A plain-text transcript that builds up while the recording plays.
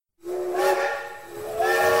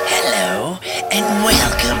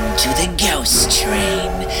Welcome to the Ghost Train.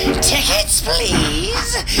 Tickets,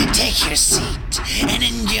 please. Take your seat and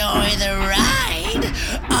enjoy the ride.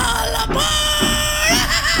 All aboard!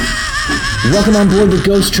 Welcome on board the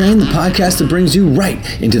Ghost Train, the podcast that brings you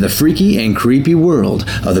right into the freaky and creepy world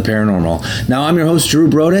of the paranormal. Now, I'm your host, Drew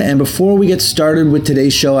Broda, and before we get started with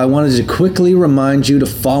today's show, I wanted to quickly remind you to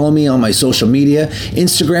follow me on my social media,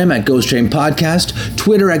 Instagram at Ghost Train Podcast,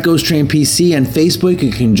 Twitter at Ghost Train PC, and Facebook,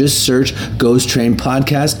 you can just search Ghost Train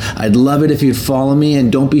Podcast. I'd love it if you'd follow me,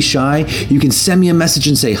 and don't be shy. You can send me a message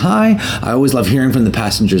and say hi. I always love hearing from the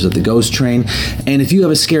passengers of the Ghost Train, and if you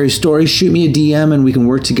have a scary story, shoot me a DM and we can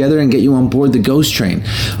work together and get you on board the Ghost Train.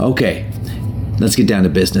 Okay, let's get down to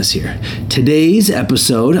business here. Today's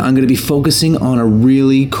episode, I'm going to be focusing on a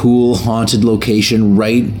really cool haunted location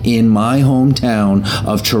right in my hometown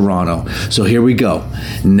of Toronto. So here we go.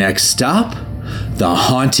 Next stop, the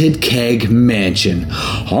Haunted Keg Mansion.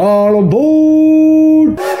 All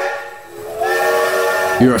aboard!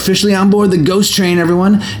 You're officially on board the Ghost Train,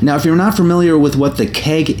 everyone. Now, if you're not familiar with what the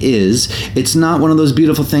keg is, it's not one of those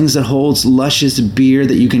beautiful things that holds luscious beer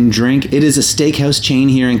that you can drink. It is a steakhouse chain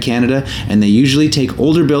here in Canada, and they usually take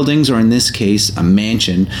older buildings, or in this case, a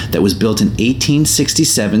mansion that was built in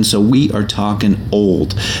 1867, so we are talking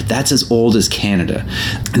old. That's as old as Canada.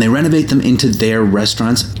 And they renovate them into their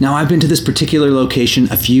restaurants. Now, I've been to this particular location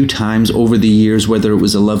a few times over the years, whether it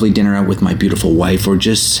was a lovely dinner out with my beautiful wife or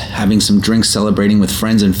just having some drinks celebrating with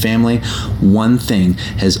friends and family. One thing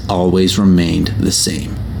has always remained the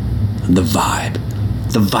same: the vibe.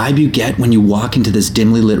 The vibe you get when you walk into this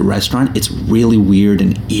dimly lit restaurant, it's really weird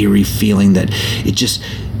and eerie feeling that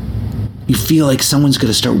you feel like someone's going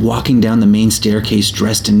to start walking down the main staircase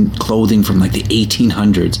dressed in clothing from like the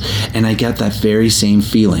 1800s. And I got that very same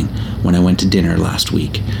feeling when I went to dinner last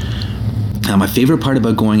week. Now, my favorite part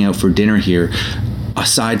about going out for dinner here,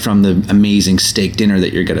 aside from the amazing steak dinner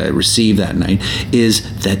that you're going to receive that night,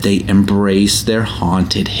 is that they embrace their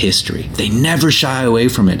haunted history. They never shy away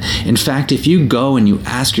from it. In fact, if you go and you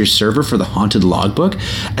ask your server for the haunted logbook,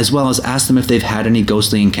 as well as ask them if they've had any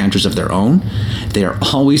ghostly encounters of their own, they are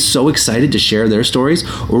always so excited to share their stories.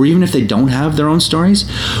 Or even if they don't have their own stories,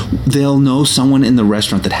 they'll know someone in the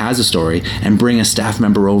restaurant that has a story and bring a staff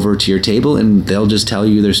member over to your table, and they'll just tell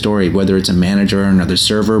you their story, whether it's a manager or another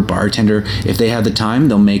server, bartender. If they have the time,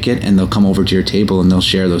 they'll make it and they'll come over to your table and they'll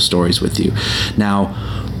share those stories with you. Now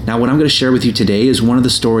what I'm going to share with you today is one of the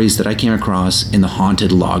stories that I came across in the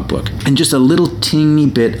haunted logbook, and just a little teeny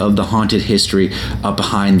bit of the haunted history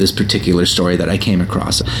behind this particular story that I came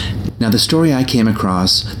across. Now, the story I came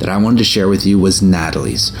across that I wanted to share with you was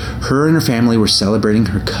Natalie's. Her and her family were celebrating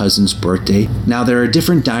her cousin's birthday. Now, there are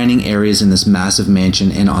different dining areas in this massive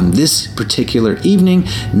mansion, and on this particular evening,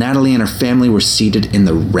 Natalie and her family were seated in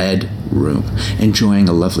the red room, enjoying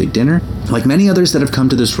a lovely dinner. Like many others that have come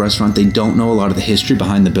to this restaurant, they don't know a lot of the history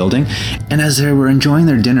behind the building, and as they were enjoying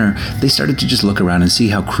their dinner, they started to just look around and see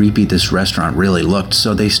how creepy this restaurant really looked.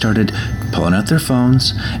 So they started pulling out their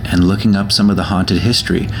phones and looking up some of the haunted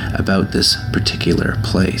history about this particular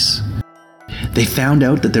place. They found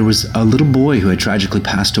out that there was a little boy who had tragically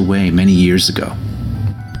passed away many years ago.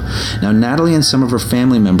 Now, Natalie and some of her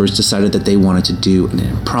family members decided that they wanted to do an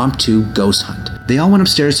impromptu ghost hunt. They all went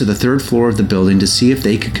upstairs to the third floor of the building to see if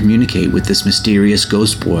they could communicate with this mysterious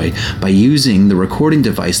ghost boy by using the recording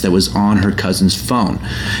device that was on her cousin's phone.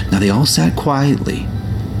 Now, they all sat quietly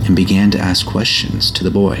and began to ask questions to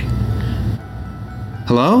the boy.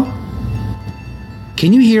 Hello?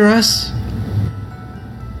 Can you hear us?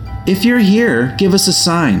 If you're here, give us a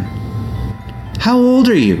sign. How old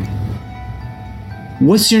are you?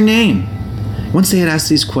 What's your name? Once they had asked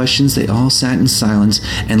these questions, they all sat in silence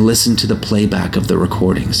and listened to the playback of the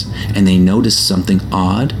recordings, and they noticed something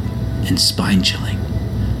odd and spine-chilling.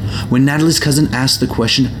 When Natalie's cousin asked the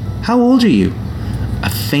question, "How old are you?" a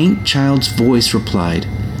faint child's voice replied,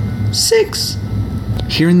 6.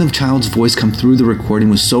 Hearing the child's voice come through the recording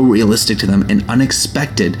was so realistic to them and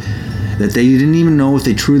unexpected that they didn't even know if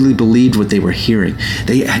they truly believed what they were hearing.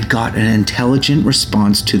 They had got an intelligent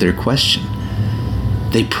response to their question.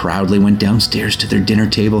 They proudly went downstairs to their dinner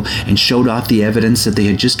table and showed off the evidence that they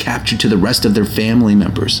had just captured to the rest of their family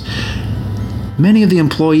members. Many of the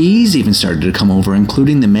employees even started to come over,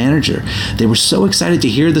 including the manager. They were so excited to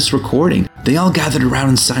hear this recording. They all gathered around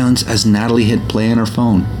in silence as Natalie hit play on her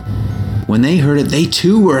phone. When they heard it, they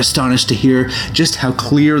too were astonished to hear just how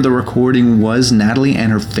clear the recording was. Natalie and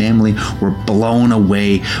her family were blown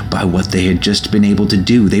away by what they had just been able to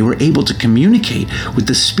do. They were able to communicate with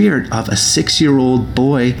the spirit of a 6-year-old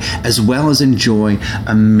boy, as well as enjoy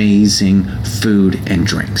amazing food and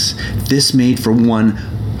drinks. This made for one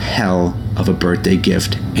hell of a birthday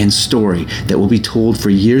gift and story that will be told for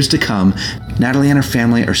years to come. Natalie and her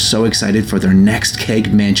family are so excited for their next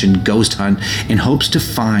Keg Mansion ghost hunt in hopes to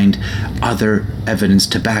find other evidence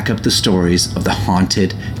to back up the stories of the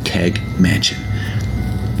haunted Keg Mansion.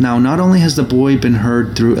 Now, not only has the boy been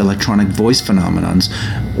heard through electronic voice phenomenons,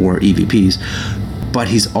 or EVPs, but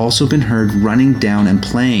he's also been heard running down and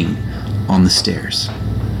playing on the stairs.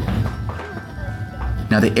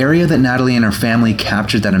 Now, the area that Natalie and her family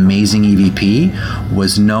captured that amazing EVP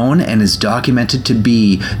was known and is documented to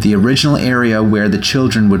be the original area where the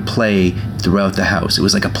children would play throughout the house. It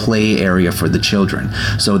was like a play area for the children.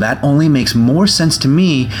 So that only makes more sense to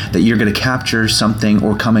me that you're going to capture something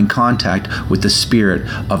or come in contact with the spirit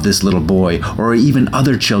of this little boy or even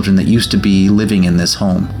other children that used to be living in this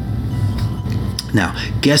home. Now,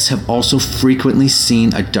 guests have also frequently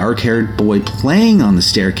seen a dark-haired boy playing on the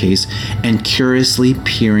staircase and curiously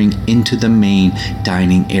peering into the main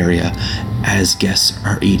dining area as guests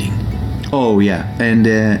are eating. Oh yeah, and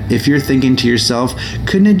if you're thinking to yourself,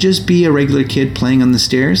 couldn't it just be a regular kid playing on the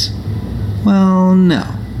stairs? Well, no.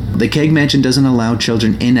 The Keg Mansion doesn't allow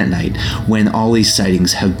children in at night when all these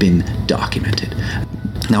sightings have been documented.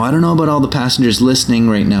 Now, I don't know about all the passengers listening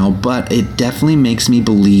right now, but it definitely makes me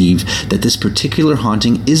believe that this particular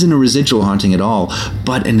haunting isn't a residual haunting at all,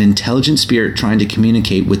 but an intelligent spirit trying to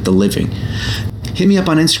communicate with the living. Hit me up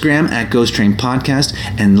on Instagram at Ghost Train Podcast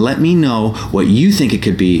and let me know what you think it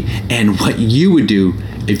could be and what you would do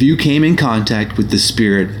if you came in contact with the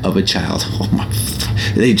spirit of a child. Oh my,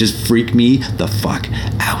 they just freak me the fuck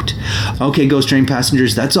out. Okay, Ghost Train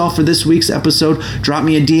passengers, that's all for this week's episode. Drop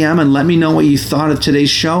me a DM and let me know what you thought of today's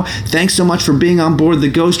show. Thanks so much for being on board the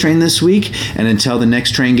Ghost Train this week, and until the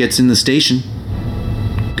next train gets in the station,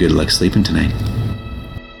 good luck sleeping tonight.